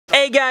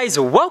Hey guys,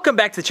 welcome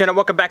back to the channel.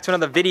 Welcome back to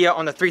another video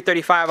on the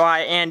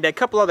 335i and a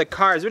couple other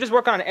cars. We're just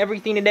working on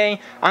everything today.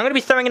 I'm gonna be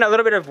throwing in a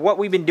little bit of what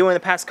we've been doing the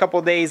past couple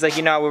of days. Like,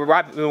 you know,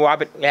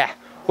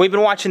 we've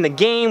been watching the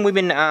game. We've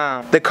been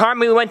the car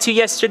meet we went to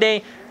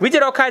yesterday. We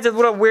did all kinds of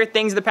little weird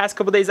things the past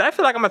couple of days. I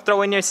feel like I'm gonna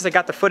throw in there since I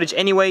got the footage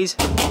anyways.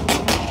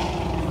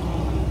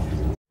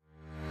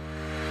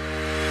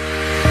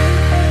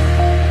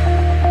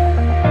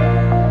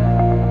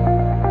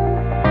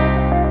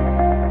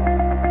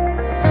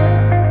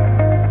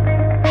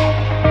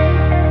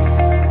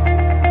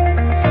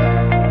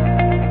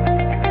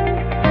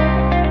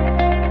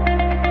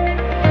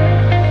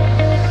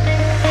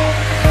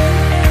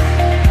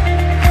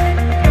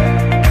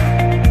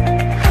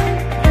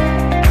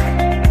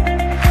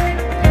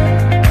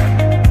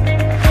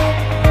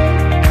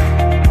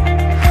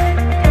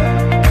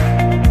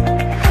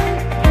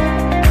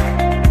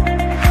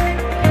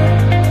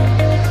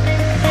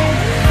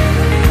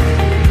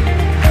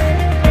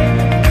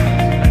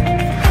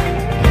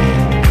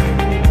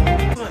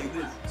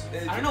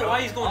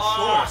 He's going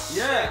short.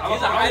 Yeah,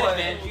 he's a height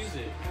advantage. Use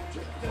it.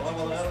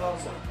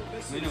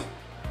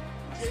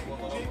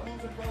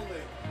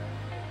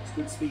 It's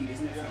good speed,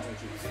 isn't it?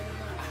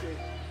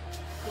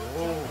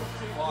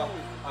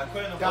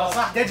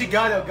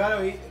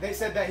 They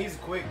said that he's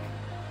quick.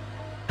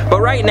 But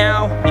right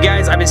now, you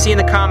guys, I've been seeing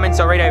the comments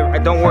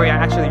already. Don't worry, I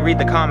actually read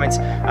the comments.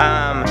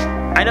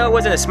 I know it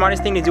wasn't the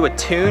smartest thing to do a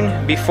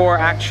tune before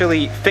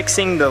actually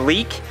fixing the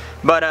leak.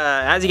 But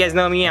as you guys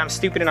know me, I'm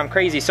stupid and I'm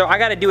crazy, so I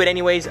gotta do it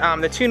anyways.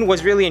 The tune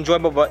was really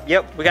enjoyable, but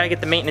yep, we gotta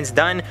get the maintenance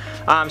done.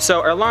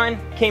 So Erlan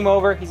came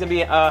over. He's gonna be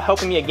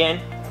helping me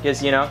again,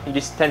 because you know, he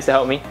just tends to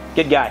help me.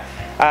 Good guy.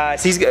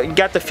 So he's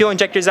got the fuel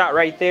injectors out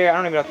right there. I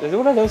don't even know,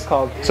 what are those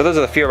called? So those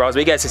are the fuel rods, but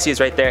you guys can see it's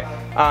right there.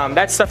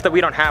 That's stuff that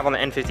we don't have on the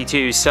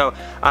N52s. So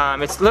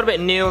it's a little bit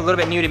new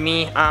to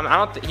me.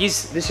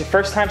 This is your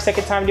first time,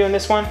 second time doing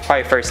this one?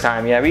 Probably first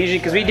time, yeah. We usually,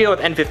 because we deal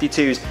with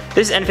N52s.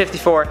 This is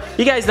N54.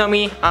 You guys know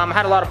me. I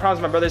had a lot of problems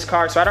with my brother's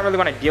car, so I don't really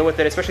want to deal with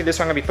it, especially this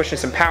one. I'm gonna be pushing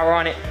some power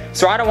on it.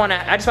 So I just want to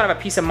have a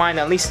peace of mind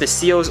that at least the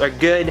seals are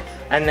good,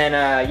 and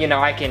then you know,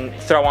 I can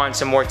throw on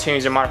some more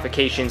tunes or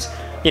modifications,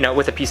 you know,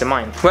 with a peace of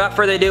mind. Without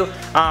further ado,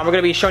 we're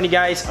gonna be showing you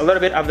guys a little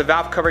bit of the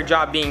valve cover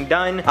job being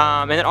done.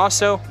 And then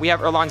also, we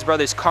have Erlan's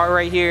brother's car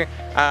right here.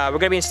 We're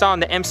gonna be installing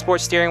the M Sport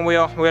steering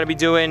wheel. We're gonna be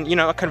doing, you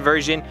know, a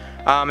conversion.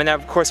 And then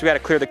of course we gotta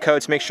clear the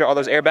code to make sure all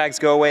those airbags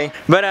go away.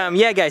 But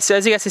yeah guys, so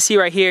as you guys can see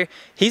right here,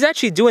 he's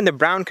actually doing the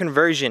brown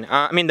conversion.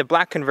 The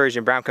black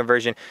conversion, brown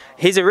conversion.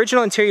 His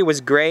original interior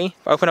was gray.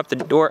 Open up the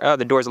door, oh,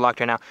 the doors are locked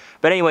right now.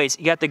 But anyways,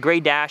 you got the gray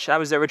dash, that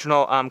was the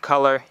original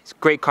color. It's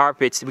great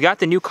carpets. We got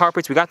the new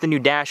carpets, we got the new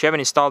dash, we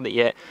haven't installed it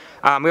yet.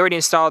 We already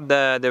installed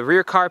the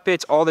rear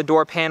carpets, all the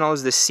door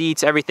panels, the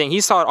seats, everything. He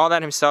installed all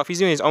that himself. He's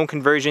doing his own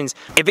conversions.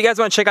 If you guys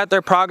want to check out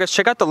their progress,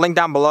 check out the link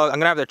down below. I'm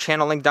gonna have their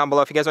channel link down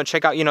below if you guys want to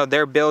check out, you know,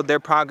 their build, their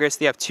progress.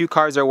 They have 2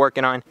 cars they're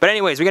working on. But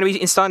anyways, we're gonna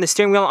be installing the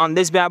steering wheel on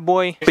this bad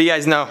boy. But you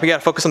guys know, we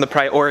gotta focus on the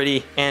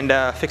priority and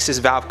fix this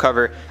valve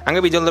cover. I'm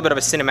gonna be doing a little bit of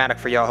a cinematic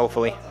for y'all,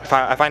 hopefully, if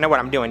I know what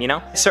I'm doing, you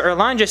know? So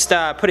Erlan just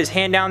put his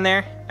hand down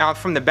there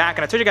from the back,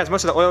 and I told you guys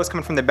most of the oil was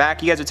coming from the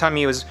back. You guys were telling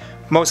me it was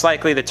most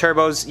likely the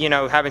turbos, you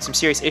know, having some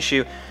serious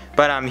issue.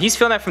 But he's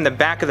feeling that from the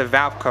back of the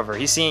valve cover.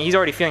 He's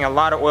already feeling a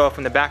lot of oil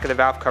from the back of the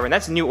valve cover, and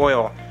that's new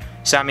oil.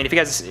 So I mean, if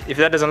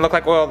that doesn't look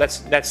like oil, that's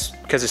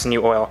because it's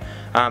new oil.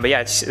 But yeah,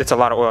 it's a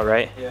lot of oil,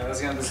 right? Yeah,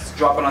 that's gonna just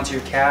drop it onto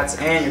your cats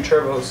and your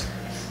turbos,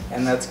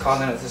 and that's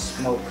causing it to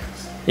smoke.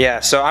 Yeah,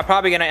 so I'm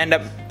probably gonna end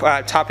up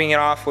topping it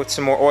off with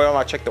some more oil.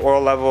 I'll check the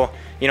oil level,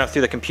 you know,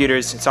 through the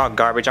computers. It's all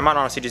garbage. I might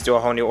honestly just do a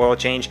whole new oil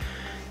change.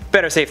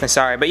 Better safe than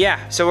sorry. But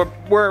yeah, so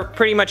we're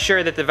pretty much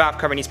sure that the valve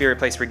cover needs to be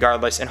replaced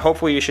regardless, and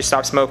hopefully you should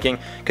stop smoking,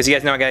 because you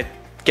guys know I gotta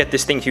get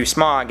this thing through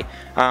smog.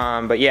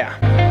 But yeah.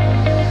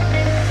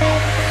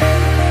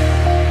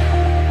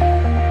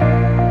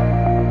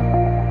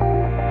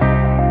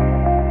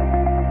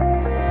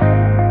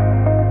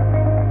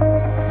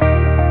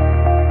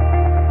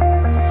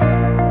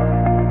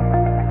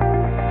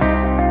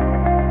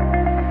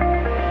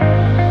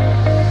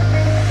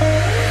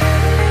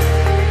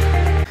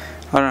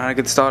 I don't know how to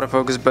get the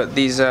autofocus, but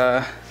these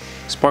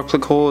spark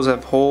plug holes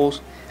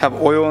have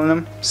oil in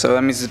them, so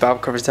that means this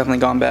valve cover is definitely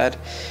gone bad.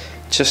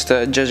 Just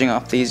judging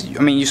off these,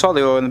 I mean, you saw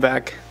the oil in the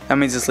back, that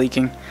means it's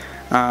leaking.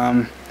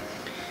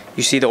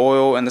 You see the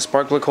oil and the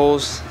spark plug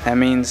holes, that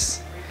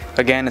means,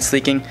 again, it's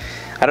leaking.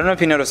 I don't know if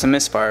you noticed a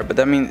misfire, but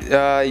that means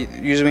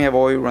usually when you have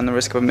oil, you run the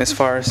risk of a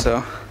misfire,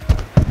 so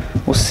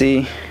we'll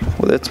see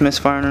whether it's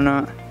misfiring or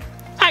not.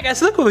 Alright guys,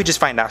 so look what we just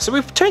find out. So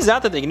it turns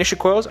out that the ignition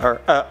coils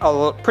are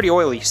pretty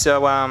oily.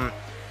 So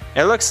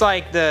it looks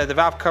like the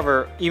valve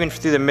cover, even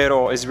through the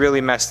middle, is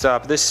really messed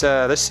up. This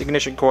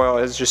ignition coil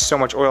has just so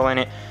much oil in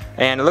it,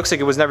 and it looks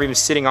like it was never even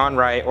sitting on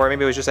right, or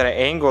maybe it was just at an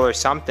angle or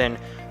something.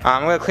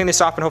 I'm gonna clean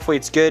this off and hopefully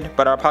it's good,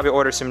 but I'll probably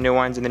order some new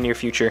ones in the near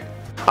future.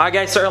 Alright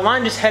guys, so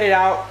Erlan just headed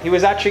out. He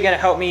was actually gonna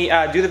help me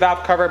do the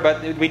valve cover,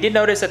 but we did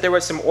notice that there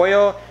was some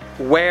oil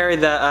where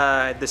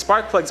the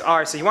spark plugs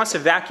are, so he wants to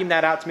vacuum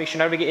that out to make sure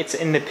none of it gets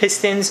in the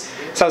pistons.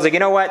 So I was like, you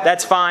know what,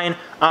 that's fine.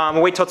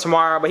 We'll wait till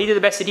tomorrow, but he did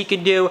the best that he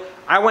could do.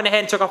 I went ahead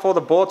and took off all the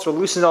bolts, or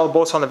loosened all the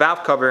bolts on the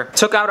valve cover,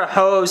 took out a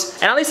hose,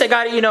 and at least I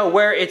got it, you know,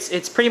 where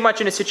it's pretty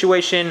much in a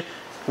situation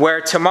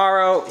where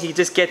tomorrow he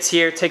just gets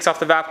here, takes off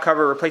the valve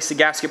cover, replace the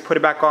gasket, put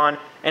it back on,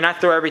 and I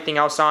throw everything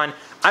else on.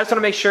 I just want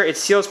to make sure it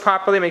seals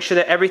properly, make sure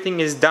that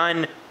everything is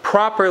done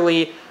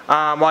properly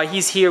while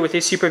he's here with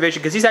his supervision,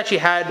 because he's actually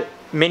had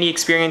many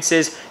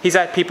experiences. He's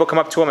had people come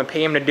up to him and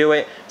pay him to do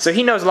it, so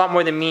he knows a lot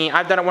more than me.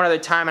 I've done it one other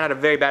time and had a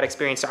very bad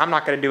experience, so I'm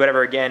not going to do it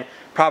ever again,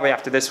 probably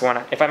after this one.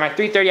 If my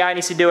 330i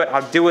needs to do it,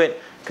 I'll do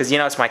it, because, you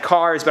know, it's my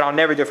cars, but I'll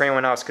never do it for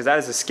anyone else, because that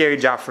is a scary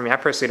job for me. I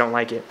personally don't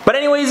like it. But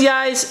anyways,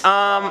 guys,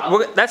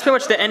 that's pretty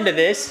much the end of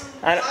this.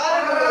 But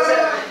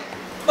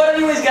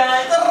anyways,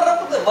 guys,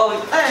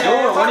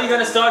 Nour, when are you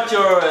gonna start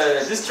your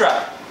this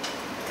track?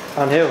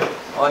 On who?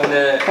 On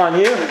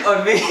you?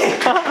 On me.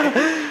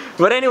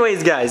 But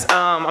anyways, guys,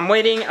 I'm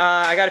waiting.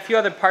 I got a few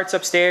other parts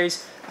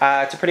upstairs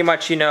to pretty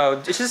much, you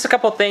know, it's just a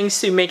couple things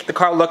to make the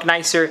car look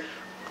nicer.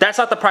 That's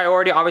not the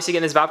priority, obviously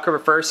getting this valve cover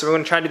first, so we're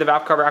going to try to do the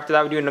valve cover. After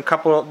that, we're doing a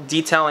couple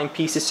detailing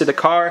pieces to the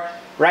car.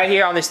 Right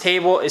here on this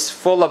table is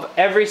full of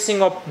every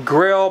single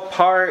grill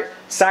part,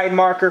 side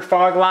marker,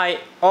 fog light,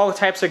 all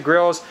types of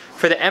grills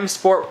for the M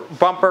Sport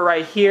bumper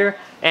right here.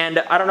 And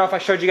I don't know if I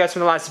showed you guys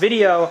from the last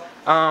video,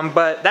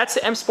 but that's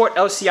the M Sport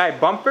LCI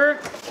bumper.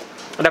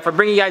 And if I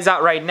bring you guys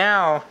out right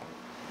now,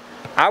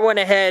 I went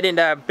ahead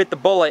and bit the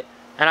bullet,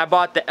 and I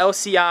bought the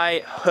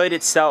LCI hood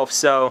itself.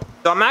 So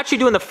I'm actually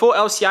doing the full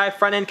LCI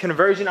front end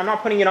conversion. I'm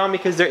not putting it on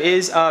because there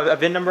is a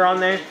VIN number on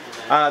there.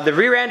 The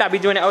rear end, I'll be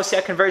doing an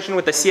LCI conversion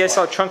with the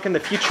CSL trunk in the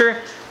future.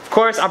 Of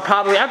course, I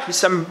have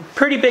some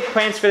pretty big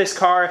plans for this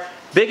car.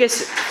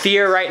 Biggest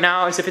fear right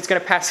now is if it's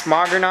gonna pass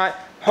smog or not.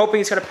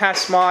 Hoping it's gonna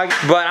pass smog,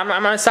 but I'm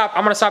gonna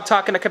stop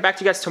talking. I'll come back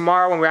to you guys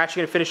tomorrow when we're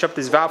actually gonna finish up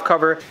this valve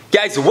cover.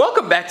 Guys,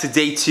 welcome back to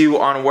day 2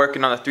 on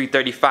working on the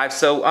 335.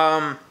 So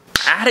I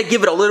had to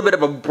give it a little bit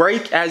of a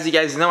break. As you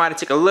guys know, I had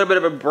to take a little bit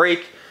of a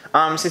break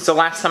since the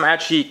last time I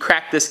actually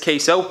cracked this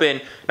case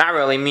open. Not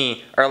really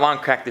me, Erlon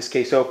cracked this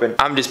case open.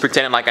 I'm just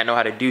pretending like I know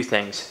how to do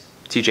things.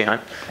 TJ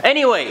Hunt.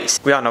 Anyways,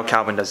 we all know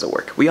Calvin does the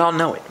work. We all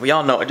know it. We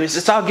all know it.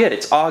 It's all good.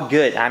 It's all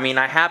good. I mean,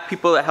 I have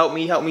people that help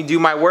me do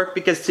my work,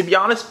 because to be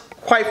honest,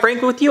 quite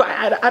frankly with you,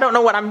 I don't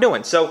know what I'm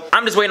doing. So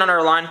I'm just waiting on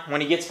Erlon.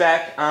 When he gets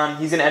back,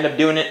 he's gonna end up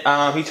doing it.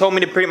 He told me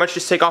to pretty much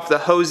just take off the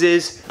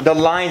hoses, the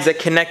lines that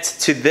connect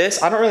to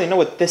this. I don't really know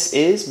what this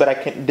is, but I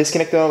can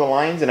disconnect all the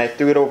lines, and I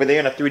threw it over there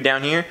and I threw it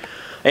down here.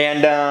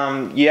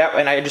 And yeah,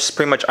 and I just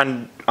pretty much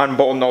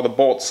unbolted all the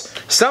bolts.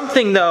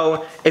 Something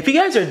though, if you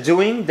guys are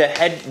doing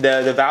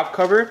the valve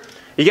cover,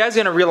 you guys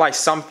are gonna realize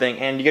something,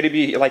 and you're gonna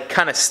be like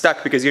kind of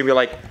stuck, because you're gonna be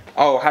like,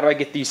 oh, how do I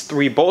get these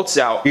 3 bolts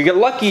out? You get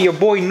lucky, your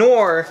boy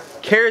Nour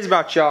cares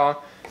about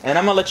y'all, and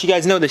I'm gonna let you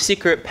guys know the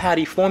secret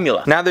patty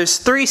formula. Now there's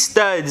 3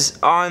 studs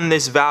on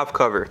this valve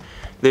cover.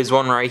 There's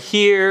one right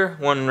here,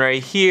 one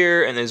right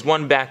here, and there's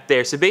one back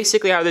there. So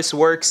basically how this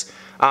works,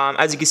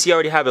 as you can see, I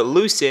already have it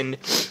loosened.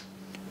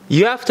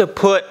 You have to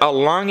put a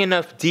long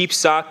enough deep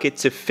socket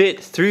to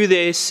fit through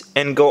this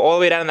and go all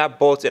the way down that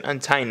bolt and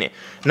untighten it.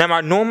 Now my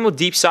normal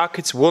deep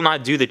sockets will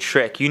not do the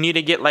trick. You need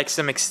to get like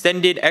some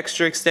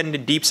extra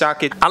extended deep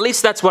socket. At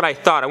least that's what I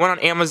thought. I went on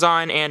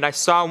Amazon and I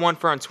saw one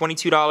for around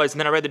 $22, and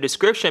then I read the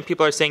description.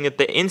 People are saying that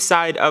the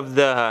inside of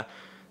the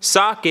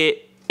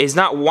socket is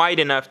not wide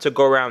enough to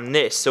go around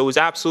this, so it was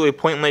absolutely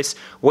pointless,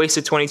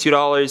 wasted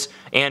 $22,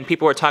 and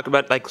people were talking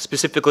about like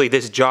specifically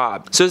this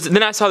job. So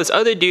then I saw this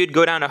other dude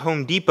go down to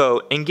Home Depot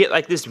and get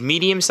like this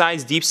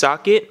medium-sized deep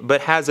socket,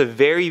 but has a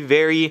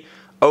very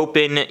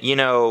open, you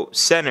know,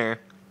 center.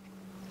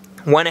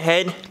 Went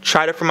ahead,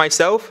 tried it for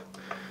myself,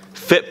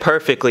 fit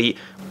perfectly.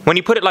 When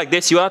you put it like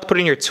this, you have to put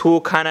in your tool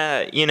kind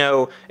of, you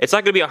know, it's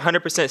not going to be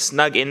 100%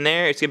 snug in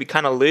there. It's going to be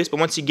kind of loose, but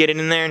once you get it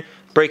in there and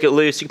break it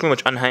loose, you can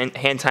pretty much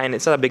hand tighten it.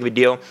 It's not that big of a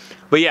deal.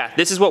 But yeah,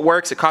 this is what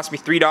works. It cost me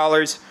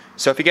 $3.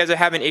 So if you guys are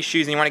having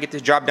issues and you want to get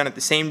this job done at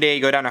the same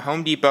day, go down to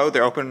Home Depot.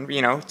 They're open,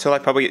 you know, till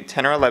like probably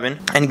 10 or 11.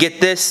 And get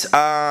this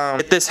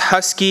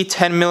Husky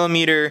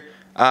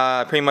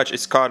 10mm, pretty much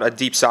it's called a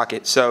deep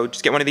socket. So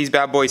just get one of these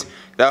bad boys.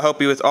 That'll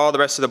help you with all the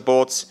rest of the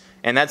bolts.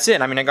 And that's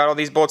it. I mean, I got all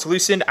these bolts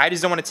loosened. I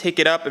just don't want to take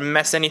it up and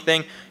mess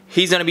anything.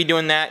 He's going to be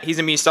doing that. He's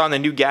going to be installing the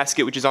new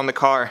gasket, which is on the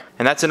car.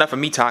 And that's enough of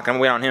me talking. I'm going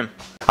to wait on him.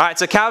 Alright,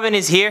 so Calvin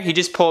is here. He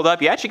just pulled up.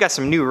 He actually got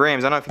some new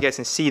rims. I don't know if you guys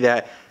can see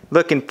that.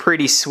 Looking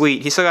pretty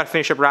sweet. He's still got to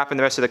finish up wrapping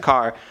the rest of the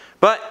car.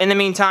 But in the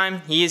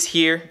meantime, he is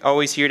here.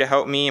 Always here to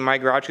help me in my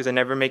garage, because I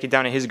never make it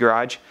down to his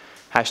garage.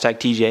 Hashtag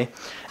TJ.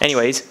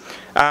 Anyways,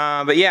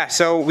 but yeah,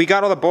 so we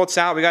got all the bolts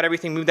out. We got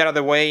everything moved out of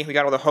the way. We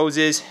got all the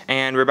hoses.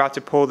 And we're about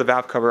to pull the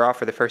valve cover off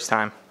for the first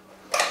time.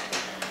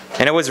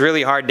 And it was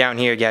really hard down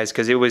here, guys,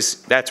 because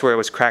that's where it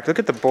was cracked. Look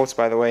at the bolts,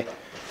 by the way.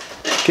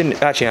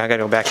 Actually, I gotta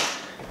go back.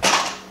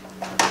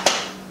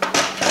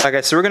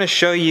 Okay, so we're gonna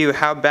show you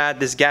how bad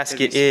this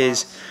gasket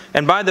is.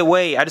 And by the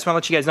way, I just want to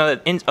let you guys know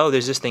that oh,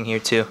 there's this thing here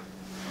too.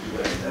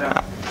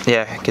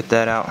 Yeah, get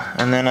that out.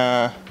 And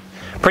then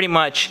pretty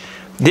much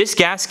This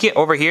gasket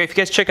over here, if you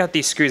guys check out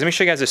these screws, let me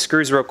show you guys the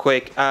screws real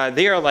quick.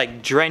 They are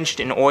like drenched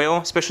in oil,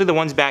 especially the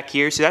ones back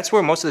here. So that's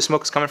where most of the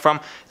smoke is coming from.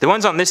 The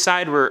ones on this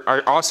side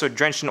are also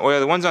drenched in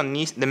oil. The ones on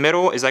the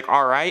middle is like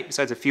all right,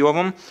 besides a few of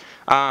them.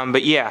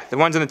 But yeah, the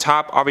ones on the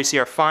top obviously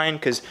are fine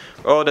because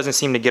oil doesn't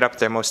seem to get up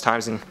there most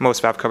times in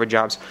most valve cover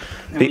jobs.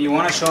 And what you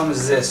want to show them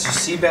is this. You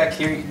see back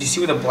here, do you see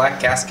where the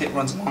black gasket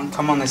runs along?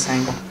 Come on this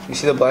angle. You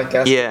see the black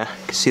gasket? Yeah,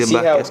 you can see the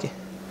black gasket.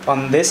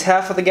 On this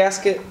half of the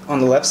gasket, on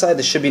the left side,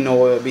 there should be no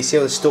oil. But you see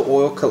how there's still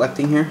oil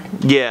collecting here?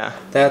 Yeah.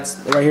 That's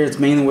right here. It's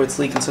mainly where it's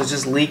leaking. So it's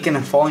just leaking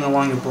and falling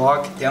along your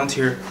block down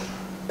to your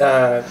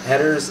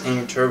headers and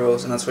your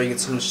turbos, and that's why you get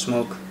so much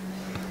smoke.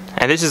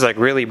 And this is like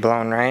really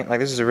blown, right? Like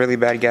this is a really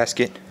bad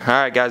gasket.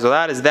 Alright guys, well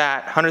that is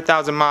that.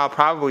 100,000 mile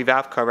probably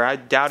valve cover. I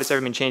doubt it's ever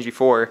been changed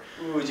before.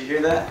 Ooh, did you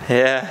hear that?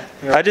 Yeah.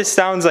 That just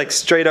sounds like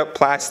straight up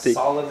plastic.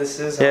 Solid this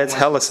is. Yeah, it's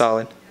hella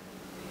solid.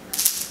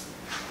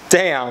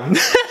 Damn.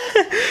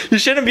 You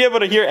shouldn't be able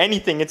to hear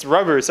anything. It's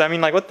rubber. So I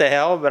mean like what the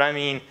hell? But I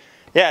mean,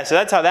 yeah, so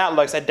that's how that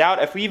looks. I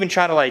doubt if we even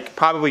try to like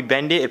probably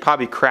bend it, it'd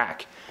probably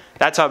crack.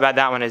 That's how bad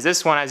that one is.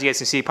 This one, as you guys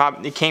can see,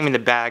 it came in the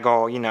bag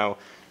all, you know,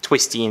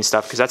 twisty and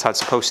stuff because that's how it's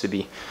supposed to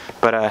be.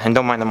 But and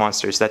don't mind the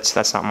monsters. That's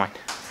not mine.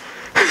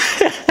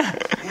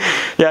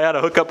 Yeah, I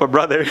gotta hook up a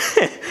brother.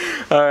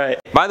 All right.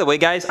 By the way,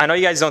 guys, I know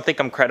you guys don't think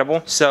I'm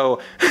credible,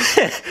 so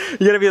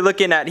you're gonna be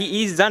looking at.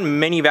 He's done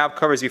many valve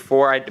covers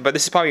before, but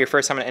this is probably your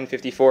first time on an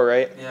N54,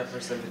 right? Yeah,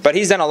 first time. But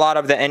he's done a lot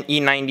of the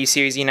E90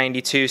 series,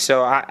 E92.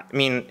 So I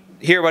mean,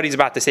 hear what he's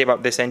about to say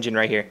about this engine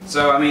right here.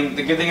 So I mean,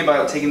 the good thing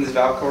about taking this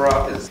valve cover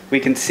off is we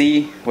can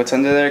see what's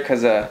under there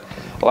because a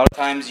lot of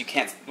times you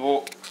can't.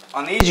 Well,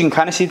 on these you can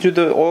kind of see through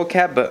the oil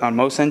cap, but on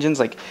most engines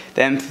like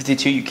the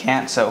M52 you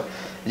can't. So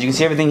as you can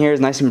see, everything here is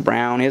nice and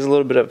brown. He has a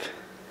little bit of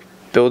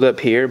buildup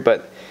here,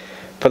 but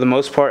for the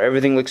most part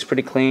everything looks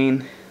pretty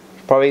clean.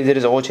 Probably did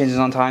his oil changes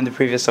on time, the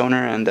previous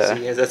owner, and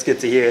yes, that's good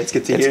to hear. It's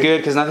good to hear. It's good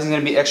because nothing's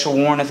gonna be extra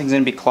worn, nothing's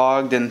gonna be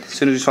clogged, and as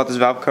soon as we swap this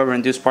valve cover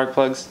and do spark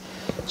plugs,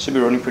 it should be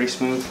running pretty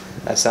smooth.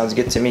 That sounds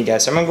good to me,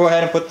 guys. So I'm gonna go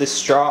ahead and put this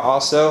straw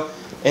also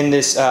in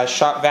this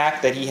shop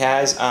vac that he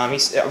has.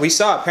 We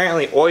saw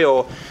apparently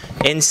oil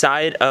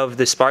inside of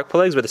the spark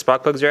plugs where the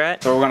spark plugs are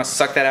at. So we're gonna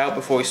suck that out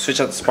before we switch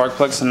out the spark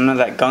plugs so none of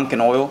that gunk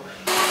and oil.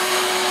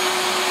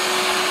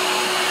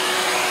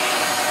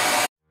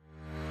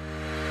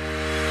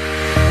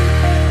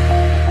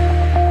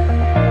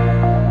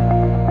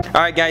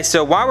 Alright guys,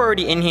 so while we're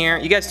already in here,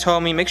 you guys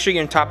told me make sure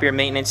you're on top of your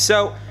maintenance.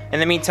 So in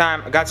the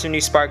meantime, I got some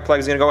new spark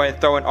plugs. I'm gonna go ahead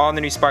and throw in all the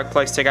new spark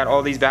plugs, take out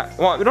all these bad.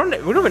 Well, we don't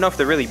even know if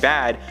they're really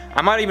bad.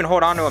 I might even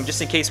hold on to them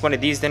just in case one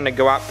of these didn't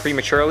go out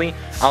prematurely.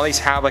 I'll at least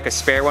have like a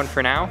spare one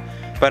for now.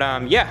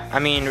 But yeah, I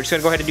mean, we're just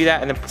gonna go ahead and do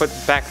that and then put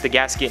back the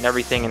gasket and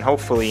everything, and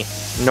hopefully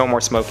no more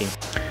smoking.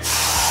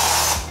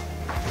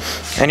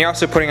 And you're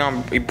also putting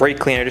on a brake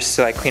cleaner just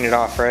to like clean it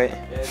off, right?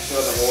 Yeah, just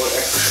let the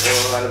extra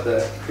oil out of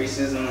the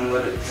creases and then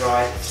let it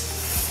dry.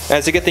 And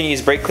it's a good thing you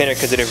use brake cleaner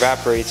because it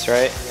evaporates,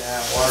 right? Yeah,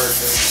 water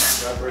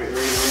does evaporate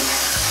really easily.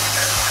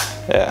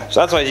 Yeah, so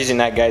that's why I was using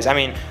that, guys. I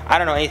mean, I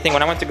don't know anything.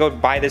 When I went to go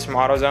buy this from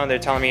AutoZone, they're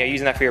telling me you're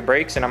using that for your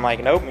brakes, and I'm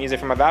like, nope, I'm using it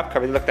for my valve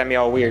cover. They looked at me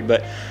all weird,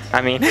 but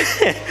I mean,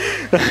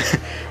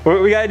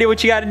 we gotta do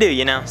what you gotta do,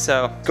 you know?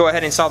 So go ahead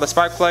and install the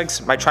spark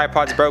plugs. My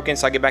tripod's broken,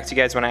 so I'll get back to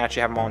you guys when I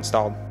actually have them all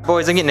installed.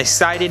 Boys, I'm getting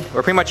excited.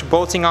 We're pretty much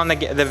bolting on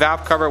the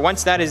valve cover.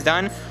 Once that is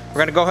done, we're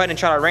gonna go ahead and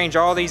try to arrange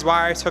all these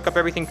wires, hook up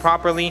everything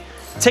properly,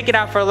 take it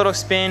out for a little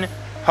spin.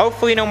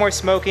 Hopefully no more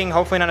smoking,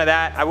 hopefully none of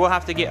that. I will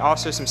have to get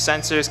also some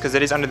sensors because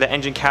it is under the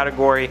engine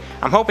category.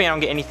 I'm hoping I don't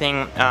get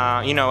anything,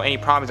 you know, any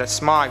problems at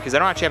smog because I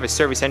don't actually have a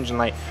service engine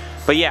light.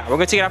 But yeah, we're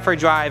gonna take it out for a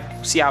drive,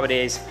 see how it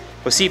is.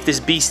 We'll see if this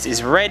beast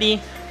is ready.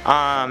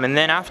 And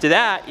then after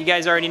that, you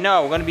guys already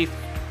know, I'm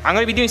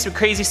gonna be doing some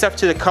crazy stuff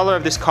to the color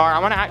of this car.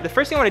 The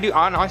first thing I wanna do,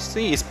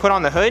 honestly, is put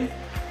on the hood,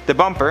 the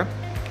bumper,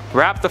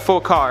 wrap the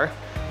full car.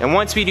 And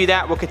once we do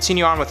that, we'll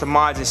continue on with the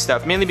mods and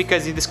stuff. Mainly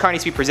because this car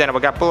needs to be presentable.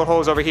 I got bullet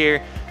holes over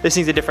here. This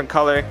thing's a different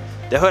color.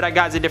 The hood I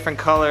got is a different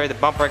color. The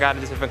bumper I got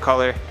is a different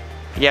color.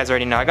 You guys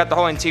already know. I got the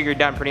whole interior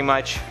done pretty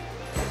much.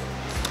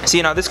 So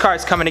you know, this car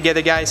is coming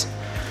together, guys.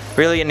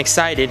 Really getting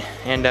excited.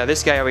 And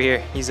this guy over here,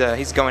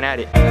 he's going at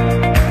it.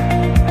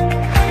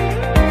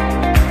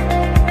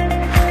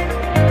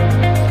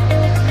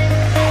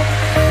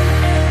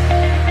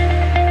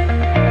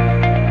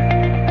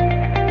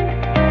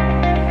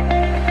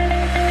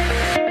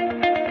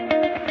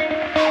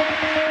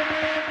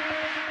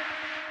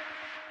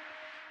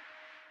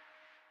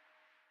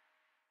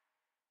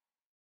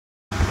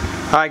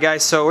 Alright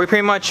guys, so we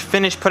pretty much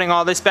finished putting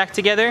all this back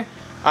together.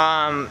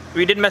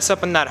 We did mess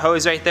up on that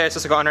hose right there. It's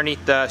supposed to go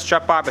underneath the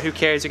strut bar, but who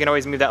cares? You can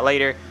always move that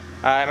later.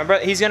 My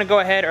brother, he's gonna go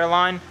ahead,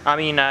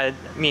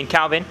 me and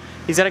Calvin.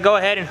 He's gonna go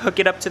ahead and hook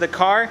it up to the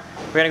car.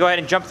 We're gonna go ahead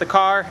and jump the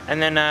car and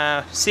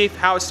then see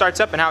how it starts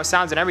up and how it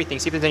sounds and everything.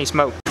 See if there's any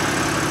smoke.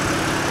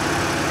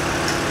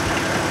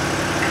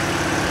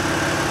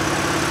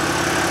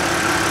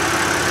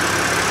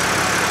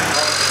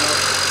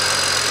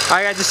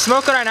 Alright guys, it's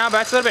smoking right now, but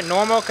that's a little bit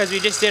normal because we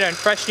just did a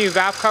fresh new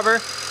valve cover.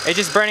 It's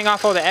just burning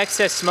off all the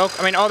excess smoke,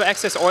 all the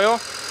excess oil.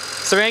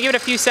 So we're gonna give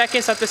it a few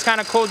seconds, let this kind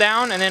of cool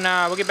down, and then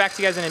we'll get back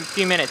to you guys in a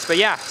few minutes. But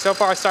yeah, so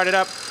far I started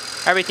up.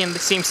 Everything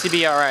seems to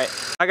be all right.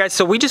 All right, guys,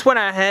 so we just went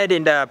ahead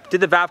and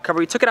did the valve cover.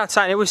 We took it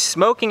outside, and it was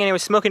smoking, and it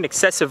was smoking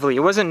excessively. It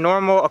wasn't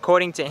normal,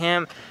 according to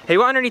him. He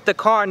went underneath the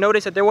car and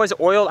noticed that there was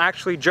oil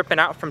actually dripping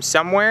out from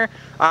somewhere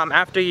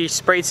after he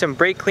sprayed some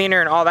brake cleaner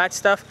and all that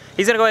stuff.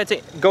 He's gonna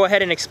go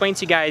ahead and explain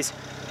to you guys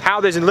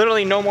how there's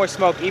literally no more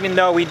smoke, even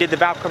though we did the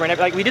valve cover. And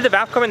like, we did the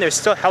valve cover, and there's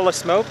still hella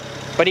smoke,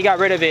 but he got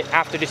rid of it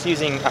after just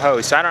using a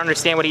hose. So I don't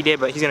understand what he did,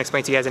 but he's gonna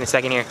explain to you guys in a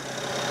second here.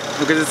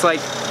 Because it's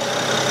like,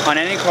 on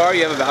any car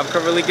you have a valve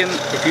cover leaking,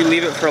 if you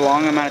leave it for a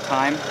long amount of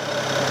time,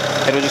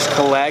 it'll just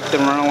collect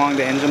and run along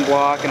the engine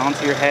block and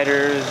onto your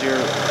headers, your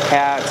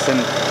cats, and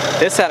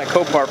this had a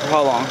Copart for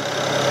how long?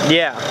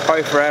 Yeah.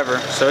 Probably forever.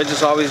 So it's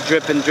just always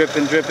dripping,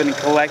 dripping, dripping, and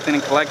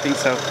collecting.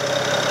 So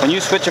when you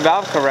switch a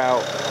valve cover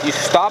out, you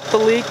stop the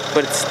leak,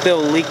 but it's still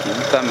leaking,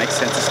 if that makes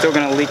sense. It's still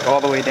gonna leak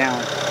all the way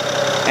down.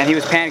 And he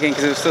was panicking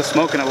because it was still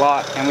smoking a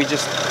lot, and we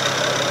just,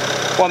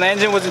 while the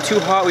engine wasn't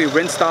too hot, we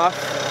rinsed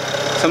off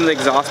some of the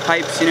exhaust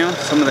pipes, you know,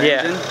 some of the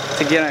engine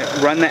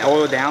to run that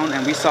oil down,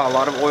 and we saw a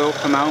lot of oil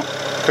come out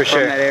from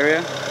that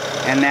area.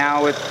 And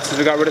now, since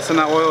we got rid of some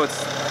of that oil,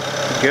 it's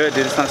good,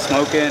 dude. It's not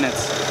smoking.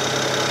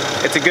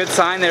 It's a good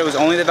sign that it was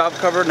only the valve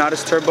cover, not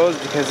his turbos,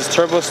 because his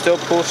turbos still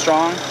pull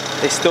strong.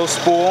 They still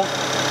spool,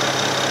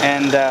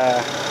 and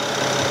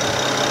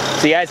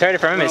so you guys heard it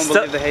from him. Don't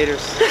believe the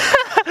haters.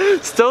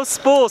 Still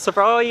spool. So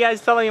for all you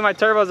guys telling me my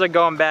turbos are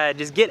going bad,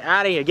 just get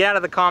out of here. Get out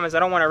of the comments. I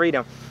don't want to read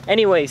them.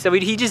 Anyway, so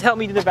he just helped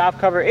me do the valve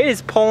cover. It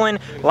is pulling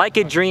like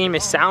a dream.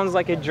 It sounds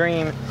like a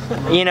dream.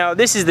 You know,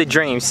 this is the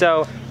dream.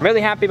 So I'm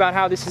really happy about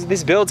how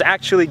this build's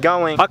actually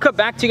going. I'll cut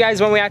back to you guys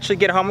when we actually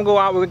get home. We'll go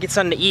out. We'll get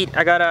something to eat.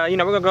 I gotta, you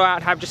know, we're gonna go out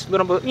and have just a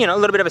little bit, you know, a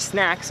little bit of a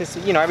snack since,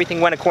 you know,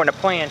 everything went according to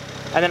plan.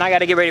 And then I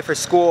gotta get ready for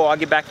school. I'll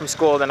get back from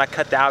school, then I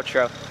cut the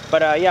outro.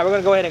 But yeah, we're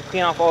gonna go ahead and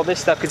clean off all this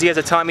stuff because you guys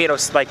are telling me it'll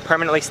like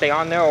permanently stay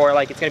on there, or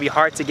like it's gonna be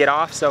hard to get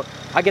off. So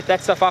I'll get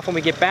that stuff off when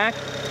we get back.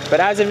 But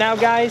as of now,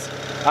 guys,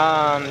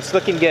 it's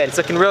looking good. It's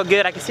looking real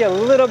good. I can see a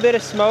little bit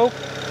of smoke,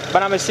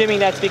 but I'm assuming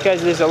that's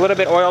because there's a little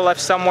bit oil left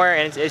somewhere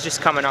and it's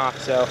just coming off.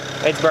 So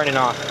it's burning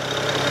off.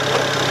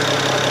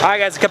 All right,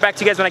 guys, I'll cut back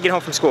to you guys when I get home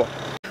from school.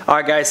 All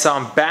right, guys, so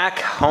I'm back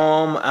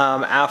home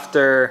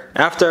after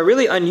a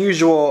really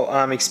unusual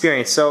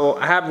experience. So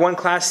I have one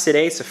class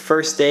today. It's the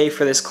first day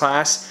for this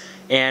class.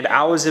 And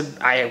I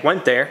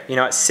went there, you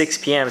know, at 6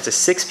 p.m. It's a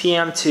 6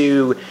 p.m.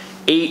 to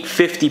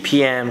 8:50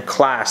 p.m.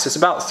 class. So it's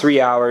about 3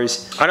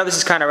 hours. I know this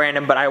is kind of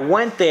random, but I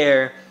went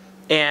there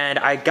and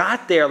I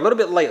got there a little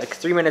bit late, like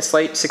 3 minutes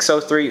late,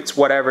 6:03. It's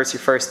whatever. It's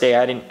your first day.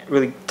 I didn't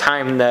really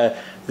time the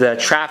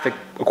traffic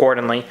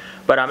accordingly.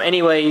 But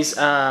anyways,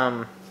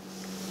 I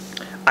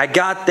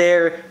got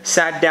there,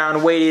 sat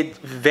down, waited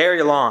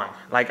very long.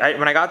 Like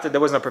when I got there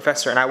wasn't a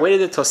professor, and I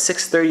waited until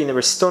 6:30, and there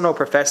was still no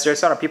professor. I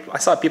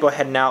saw people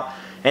heading out.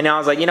 And I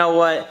was like, you know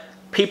what?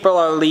 People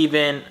are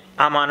leaving.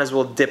 I might as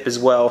well dip as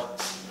well.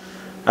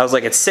 I was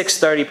like, it's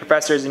 6:30.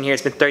 Professor's in here.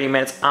 It's been 30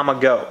 minutes. I'ma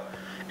go.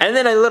 And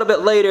then a little bit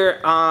later,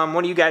 one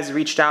of you guys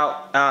reached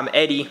out.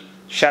 Eddie,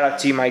 shout out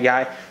to you, my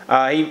guy.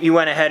 He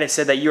went ahead and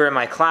said that you were in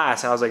my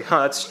class. And I was like,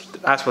 huh,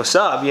 that's what's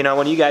up. You know,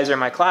 when you guys are in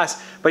my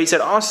class. But he said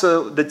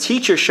also the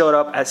teacher showed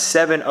up at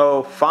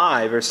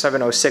 7:05 or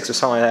 7:06 or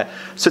something like that.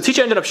 So the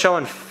teacher ended up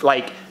showing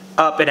like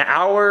up an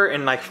hour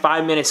and like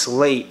 5 minutes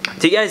late.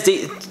 Do you guys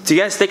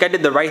think I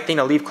did the right thing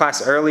to leave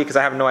class early? Because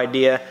I have no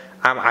idea.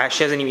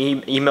 She hasn't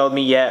even emailed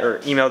me yet or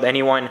emailed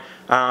anyone.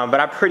 But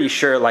I'm pretty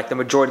sure like the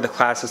majority of the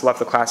class has left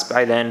the class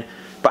by then.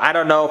 But I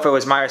don't know if it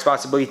was my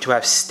responsibility to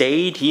have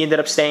stayed. He ended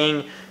up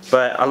staying.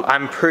 But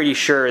I'm pretty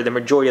sure the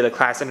majority of the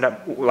class ended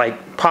up,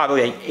 like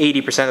probably like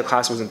 80% of the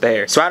class wasn't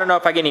there. So I don't know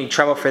if I get any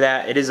trouble for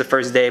that. It is the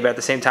first day, but at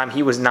the same time,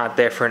 he was not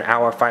there for an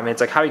hour, 5 minutes.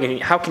 Like how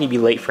can you be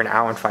late for an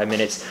hour and 5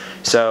 minutes?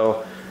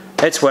 So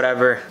it's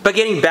whatever. But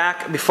getting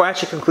back, before I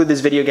actually conclude this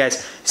video,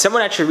 guys,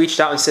 someone actually reached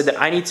out and said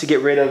that I need to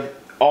get rid of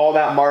all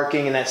that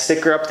marking and that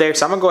sticker up there.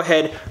 So I'm gonna go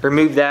ahead,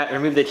 remove that,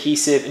 remove the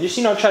adhesive, and just,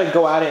 you know, try to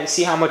go at it and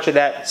see how much of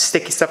that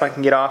sticky stuff I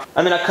can get off.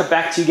 And then I'll cut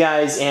back to you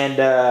guys and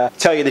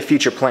tell you the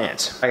future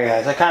plans. Alright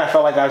guys, I kind of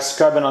felt like I was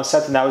scrubbing on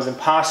something that was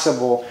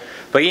impossible,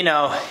 but you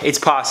know, it's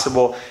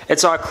possible.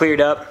 It's all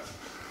cleared up.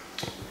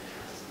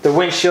 The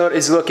windshield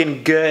is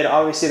looking good.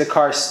 Obviously the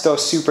car is still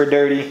super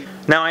dirty.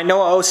 Now I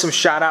know I owe some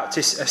shout outs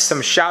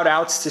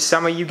to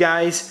some of you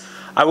guys.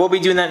 I will be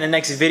doing that in the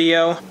next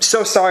video.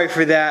 So sorry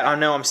for that. I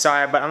know I'm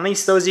sorry, but at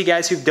least those of you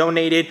guys who've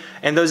donated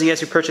and those of you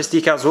guys who purchased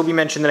decals will be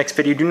mentioned in the next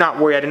video. Do not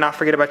worry, I did not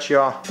forget about you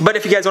all. But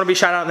if you guys want to be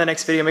shouted out in the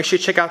next video, make sure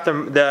you check out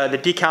the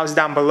decals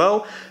down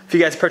below. If you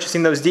guys are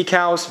purchasing those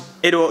decals,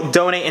 it will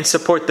donate and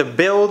support the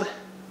build.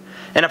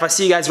 And if I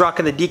see you guys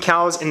rocking the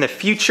decals in the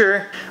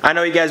future, I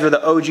know you guys were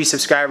the OG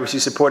subscribers who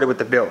supported with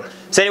the build.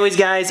 So anyways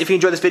guys, if you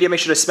enjoyed this video, make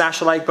sure to smash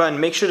the like button.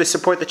 Make sure to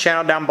support the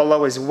channel down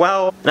below as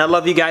well. And I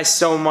love you guys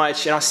so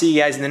much, and I'll see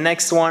you guys in the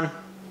next one.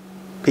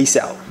 Peace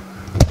out.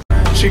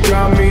 She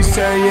got me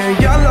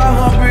saying,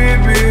 yalla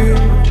habibi,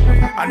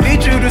 I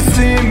need you to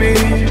see me.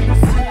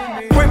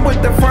 Quick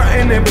with the front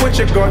and and then put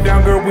your guard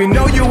down, girl. We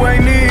know you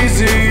ain't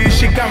easy.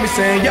 She got me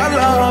saying,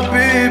 yalla,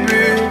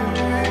 baby.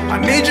 I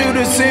need you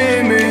to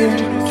see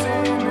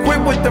me.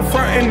 Quit with the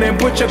front and then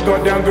put your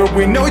guard down, girl.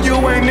 We know you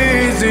ain't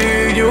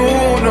easy, you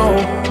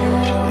know.